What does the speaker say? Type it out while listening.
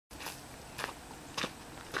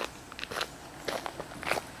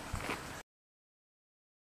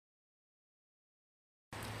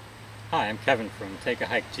Hi, I'm Kevin from Take a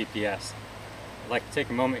Hike GPS. I'd like to take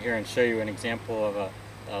a moment here and show you an example of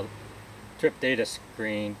a trip data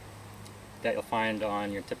screen that you'll find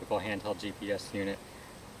on your typical handheld GPS unit.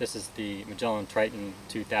 This is the Magellan Triton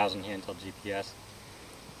 2000 handheld GPS.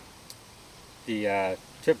 The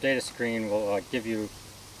trip data screen will give you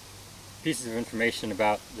pieces of information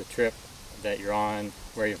about the trip that you're on,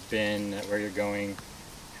 where you've been, where you're going,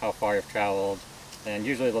 how far you've traveled, and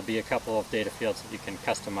usually there'll be a couple of data fields that you can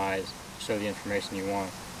customize to show the information you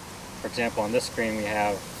want. For example, on this screen we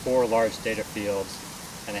have 4 large data fields,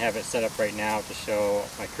 and I have it set up right now to show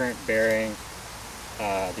my current bearing,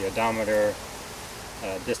 the odometer,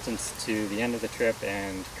 distance to the end of the trip,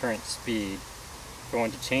 and current speed. If I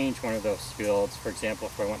want to change one of those fields, for example,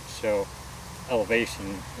 if I want to show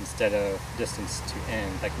elevation instead of distance to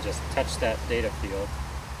end, I can just touch that data field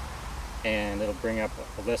and it'll bring up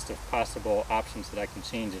a list of possible options that I can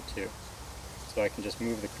change it to. So I can just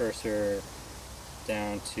move the cursor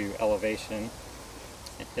down to elevation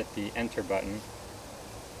and hit the enter button,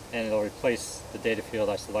 and it'll replace the data field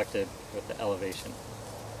I selected with the elevation.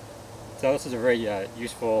 So this is a very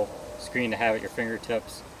useful screen to have at your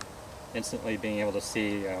fingertips, instantly being able to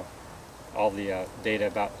see all the data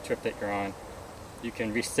about the trip that you're on. You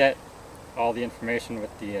can reset all the information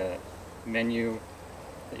with the menu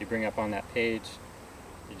that you bring up on that page.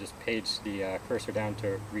 You just page the cursor down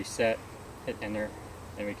to reset, hit enter,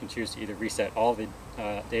 and we can choose to either reset all the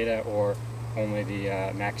data or only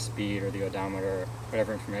the max speed or the odometer, or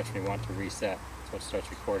whatever information we want to reset, so it starts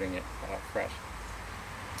recording it fresh.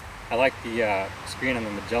 I like the screen on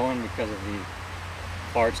the Magellan because of the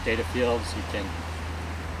large data fields. You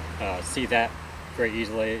can see that very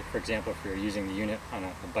easily. For example, if you're using the unit on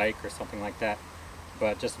a bike or something like that.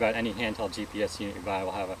 But just about any handheld GPS unit you buy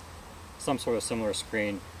will have some sort of similar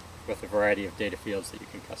screen with a variety of data fields that you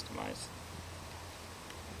can customize.